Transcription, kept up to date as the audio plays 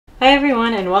Hi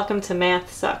everyone and welcome to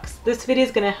MathSux. This video is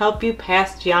going to help you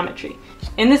pass geometry.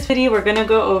 In this video we're going to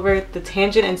go over the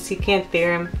tangent and secant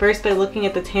theorem, first by looking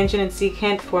at the tangent and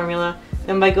secant formula,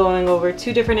 then by going over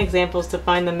two different examples to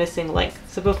find the missing length.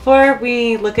 So before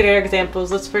we look at our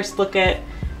examples, let's first look at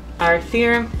our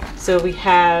theorem. So we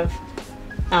have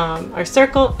our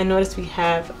circle, and notice we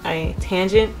have a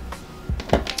tangent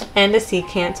and a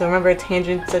secant. So remember, a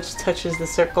tangent touches the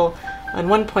circle on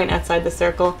one point outside the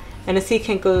circle, and a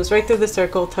secant goes right through the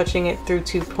circle, touching it through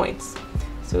 2 points.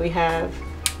 So we have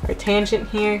our tangent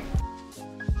here,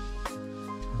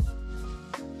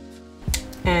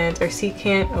 and our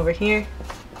secant over here.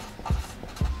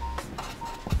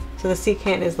 So the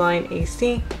secant is line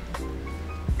AC,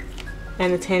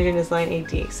 and the tangent is line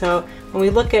AD. So when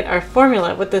we look at our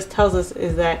formula, what this tells us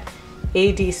is that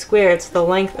AD squared, so the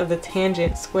length of the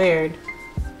tangent squared,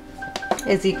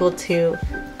 is equal to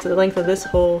the length of this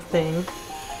whole thing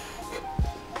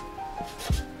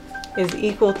is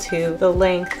equal to the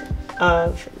length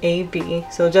of AB,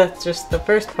 so just the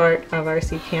first part of our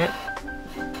secant,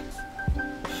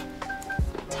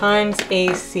 times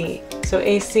AC. So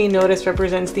AC, notice,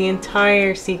 represents the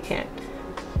entire secant.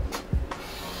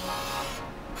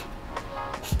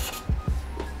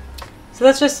 So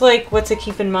that's just like what to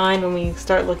keep in mind when we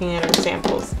start looking at our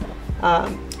samples,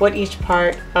 what each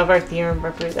part of our theorem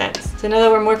represents. So now that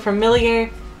we're more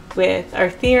familiar with our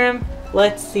theorem,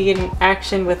 let's see it in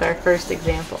action with our first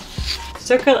example.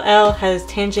 Circle L has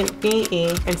tangent BE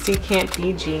and secant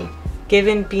BG.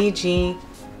 Given BG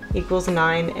equals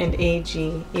 9 and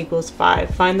AG equals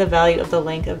 5, find the value of the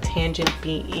length of tangent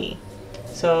BE.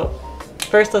 So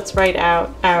first let's write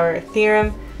out our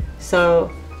theorem. So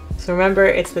remember,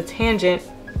 it's the tangent,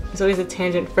 it's always the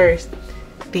tangent first,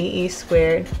 BE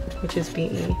squared, which is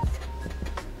BE.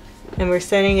 And we're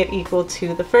setting it equal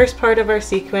to the first part of our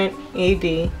secant,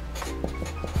 AB,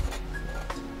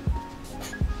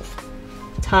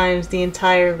 times the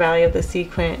entire value of the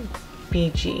secant,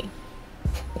 BG.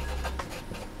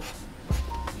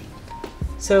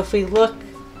 So if we look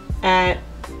at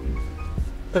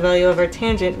the value of our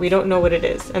tangent, we don't know what it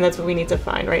is, and that's what we need to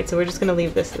find, right? So we're just going to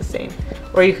leave this the same,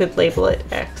 or you could label it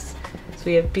x. So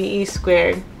we have BE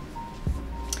squared,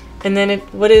 and then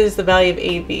what is the value of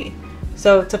AB?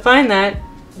 So to find that,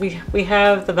 we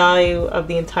have the value of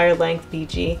the entire length,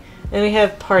 BG, and we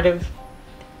have part of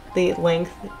the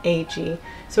length, AG.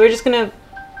 So we're just going to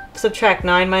subtract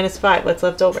 9 minus 5. What's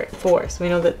left over? 4. So we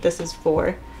know that this is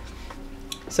 4.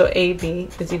 So AB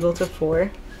is equal to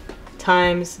 4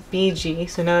 times BG.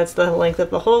 So now that's the length of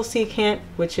the whole secant,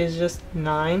 which is just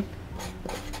 9.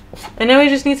 And now we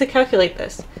just need to calculate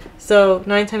this. So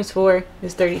 9 times 4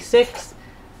 is 36.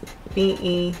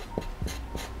 BE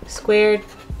squared.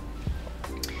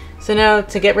 So now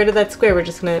to get rid of that square, we're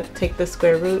just going to take the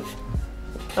square root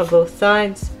of both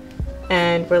sides,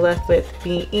 and we're left with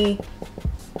BE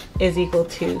is equal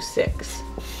to 6,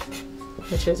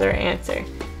 which is our answer.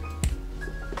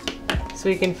 So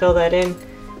we can fill that in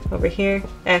over here.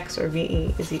 X, or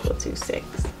BE, is equal to 6.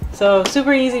 So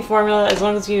super easy formula. As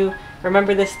long as you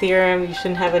remember this theorem, you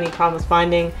shouldn't have any problems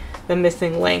finding the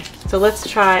missing length. So let's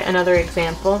try another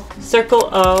example. Circle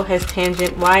O has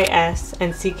tangent YS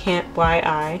and secant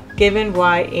YI. Given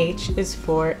YH is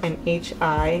 4 and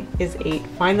HI is 8,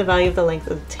 find the value of the length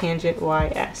of the tangent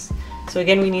YS. So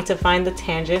again, we need to find the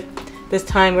tangent. This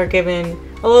time we're given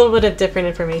a little bit of different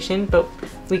information, but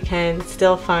we can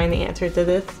still find the answer to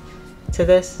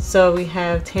this. So we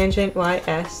have tangent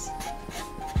YS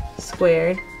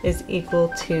squared is equal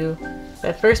to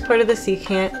the first part of the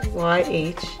secant,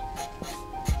 YH,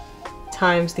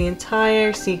 times the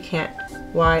entire secant,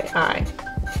 YI.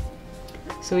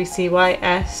 So we see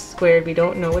YS squared, we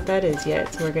don't know what that is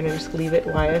yet, so we're going to just leave it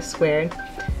YS squared.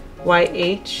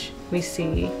 YH, we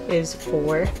see, is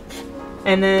 4.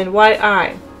 And then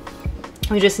YI,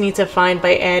 we just need to find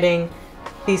by adding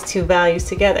these two values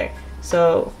together.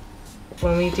 So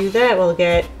when we do that, we'll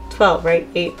get 12, right?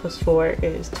 8 plus 4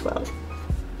 is 12.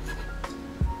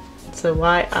 So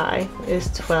YI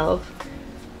is 12.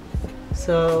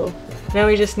 So now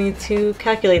we just need to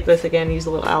calculate this again, use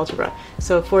a little algebra.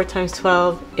 So 4 times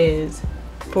 12 is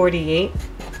 48.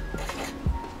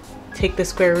 Take the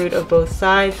square root of both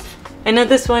sides. I know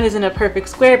this one isn't a perfect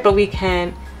square, but we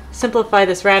can simplify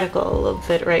this radical a little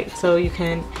bit, right? So you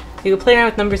can play around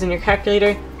with numbers in your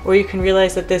calculator, or you can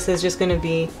realize that this is just going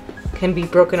to can be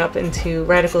broken up into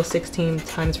radical 16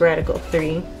 times radical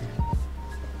 3,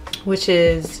 which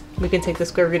is, we can take the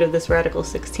square root of this radical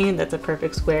 16, that's a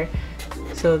perfect square.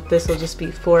 So this will just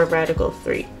be 4 radical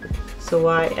 3. So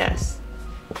YS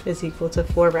is equal to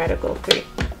 4 radical 3.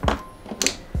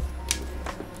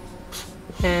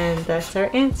 And that's our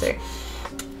answer.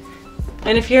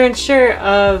 And if you're unsure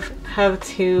of how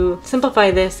to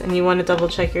simplify this and you want to double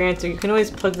check your answer, you can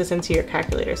always plug this into your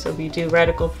calculator. So if you do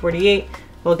radical 48,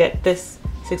 we'll get this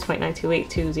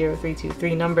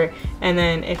 6.9282033 number. And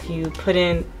then if you put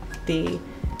in the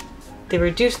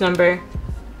reduced number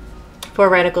for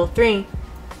radical 3,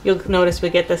 you'll notice we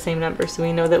get the same number, so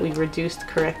we know that we reduced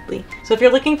correctly. So if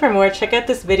you're looking for more, check out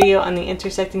this video on the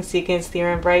intersecting secants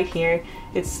theorem right here.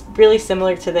 It's really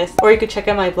similar to this. Or you could check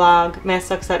out my blog,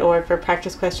 MathSux.org, for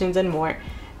practice questions and more.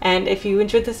 And if you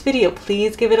enjoyed this video,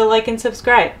 please give it a like and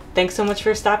subscribe. Thanks so much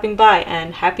for stopping by,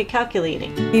 and happy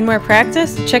calculating. Need more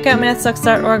practice? Check out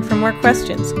MathSux.org for more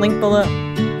questions. Link below.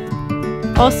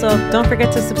 Also, don't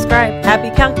forget to subscribe.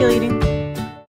 Happy calculating!